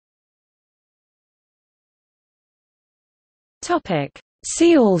Topic.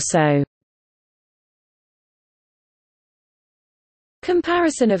 See also: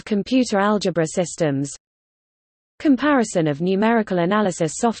 Comparison of computer algebra systems, Comparison of numerical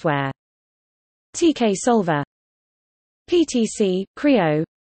analysis software, TK Solver, PTC, Creo,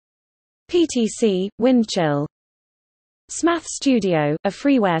 PTC, Windchill, Smath Studio, a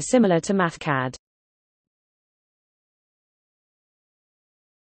freeware similar to Mathcad.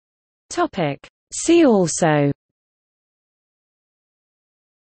 Topic. See also: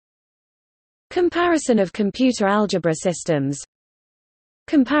 Comparison of computer algebra systems,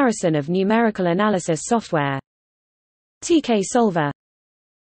 Comparison of numerical analysis software, TK Solver,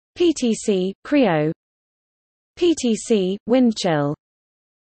 PTC, Creo, PTC, Windchill,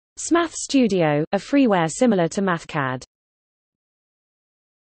 Smath Studio, a freeware similar to Mathcad.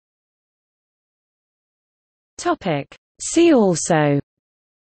 Topic. See also: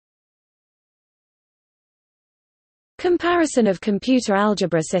 Comparison of computer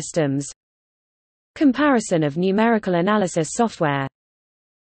algebra systems, Comparison of numerical analysis software,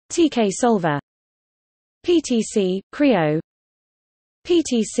 TK Solver, PTC, Creo,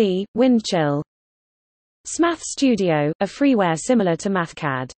 PTC, Windchill, Smath Studio, a freeware similar to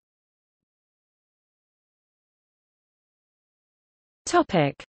Mathcad.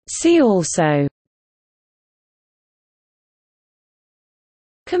 Topic. See also: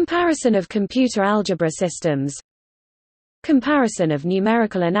 Comparison of computer algebra systems, Comparison of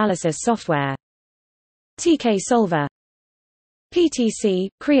numerical analysis software, TK Solver, PTC,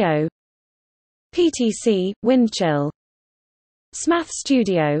 Creo, PTC, Windchill, Smath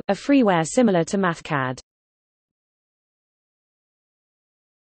Studio, a freeware similar to Mathcad.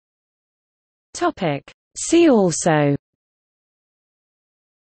 Topic. See also: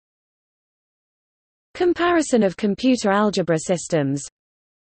 Comparison of computer algebra systems,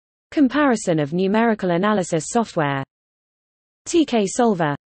 Comparison of numerical analysis software, TK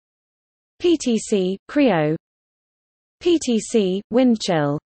Solver, PTC, Creo, PTC,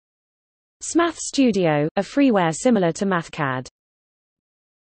 Windchill, Smath Studio, a freeware similar to Mathcad.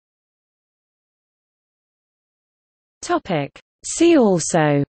 Topic. See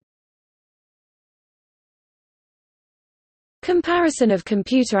also: Comparison of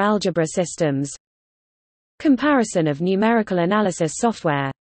computer algebra systems, Comparison of numerical analysis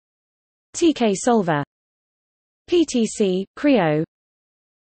software, TK Solver, PTC, Creo,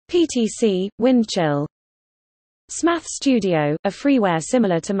 PTC, Windchill, Smath Studio, a freeware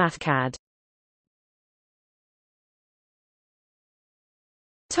similar to Mathcad.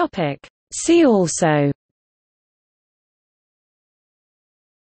 Topic. See also: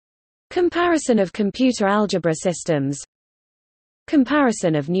 Comparison of computer algebra systems,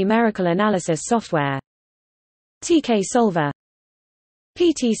 Comparison of numerical analysis software, TK Solver,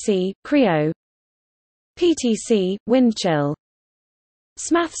 PTC, Creo, PTC, Windchill,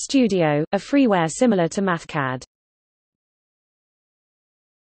 Smath Studio, a freeware similar to Mathcad.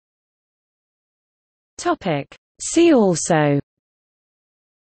 Topic. See also: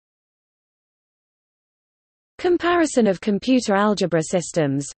 Comparison of computer algebra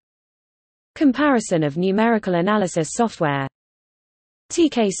systems, Comparison of numerical analysis software,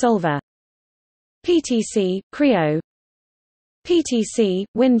 TK Solver, PTC, Creo, PTC,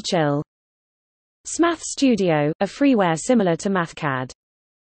 Windchill, Smath Studio, a freeware similar to Mathcad.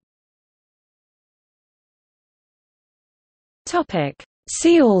 Topic.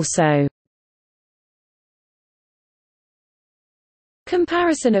 See also: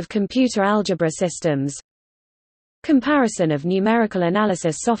 Comparison of computer algebra systems, Comparison of numerical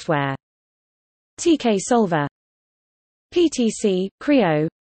analysis software, TK Solver, PTC, Creo,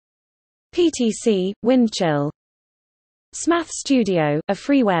 PTC, Windchill, Smath Studio, a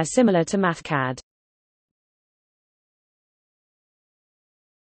freeware similar to Mathcad.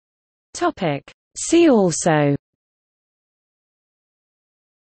 Topic. See also: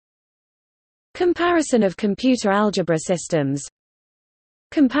 Comparison of computer algebra systems,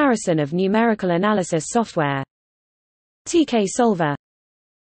 Comparison of numerical analysis software, TK Solver,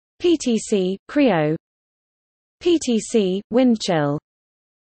 PTC, Creo, PTC, Windchill,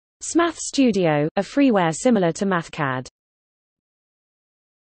 Smath Studio, a freeware similar to Mathcad.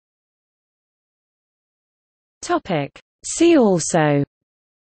 Topic. See also: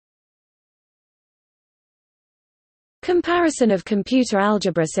 Comparison of computer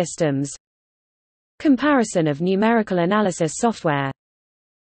algebra systems, Comparison of numerical analysis software,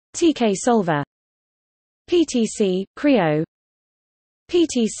 TK Solver, PTC, Creo,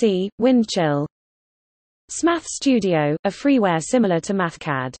 PTC, Windchill, Smath Studio, a freeware similar to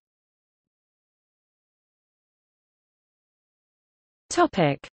Mathcad.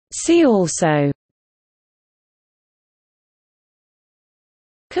 Topic. See also: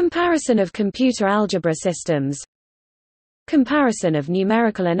 Comparison of computer algebra systems. Comparison of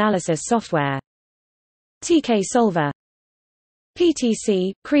numerical analysis software. TK Solver.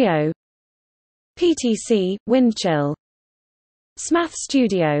 PTC, Creo. PTC, Windchill. Math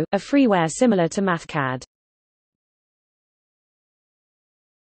Studio, a freeware similar to Mathcad.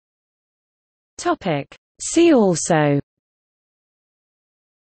 See also: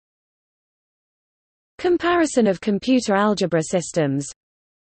 Comparison of computer algebra systems.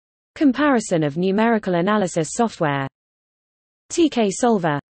 Comparison of numerical analysis software. TK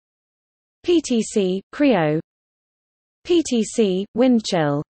Solver. PTC, Creo. PTC,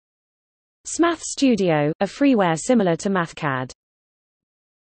 Windchill. Math Studio, a freeware similar to Mathcad.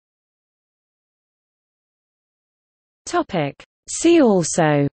 See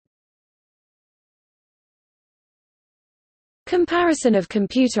also: Comparison of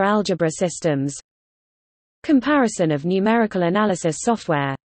computer algebra systems. Comparison of numerical analysis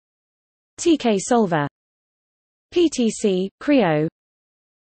software. TK Solver. PTC, Creo.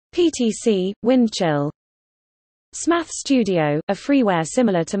 PTC, Windchill. Math Studio, a freeware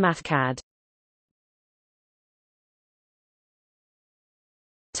similar to Mathcad.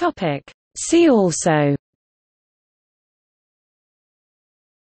 See also: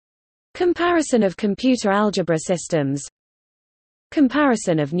 Comparison of computer algebra systems.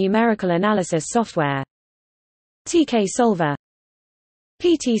 Comparison of numerical analysis software. TK Solver.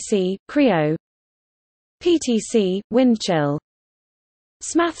 PTC, Creo. PTC, Windchill.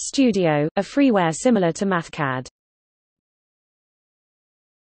 Math Studio, a freeware similar to Mathcad.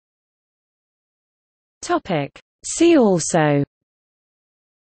 See also: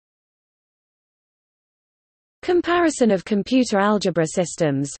 Comparison of computer algebra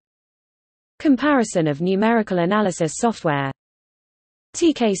systems. Comparison of numerical analysis software.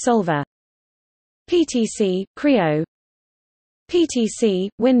 TK Solver. PTC, Creo. PTC,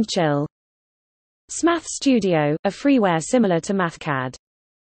 Windchill. Math Studio, a freeware similar to Mathcad.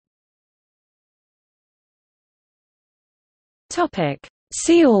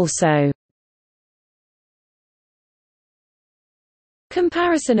 See also: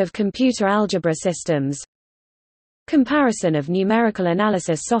 Comparison of computer algebra systems. Comparison of numerical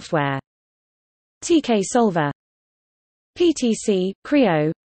analysis software. TK Solver. PTC,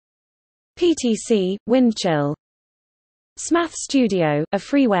 Creo. PTC, Windchill. Math Studio, a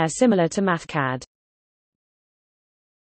freeware similar to Mathcad.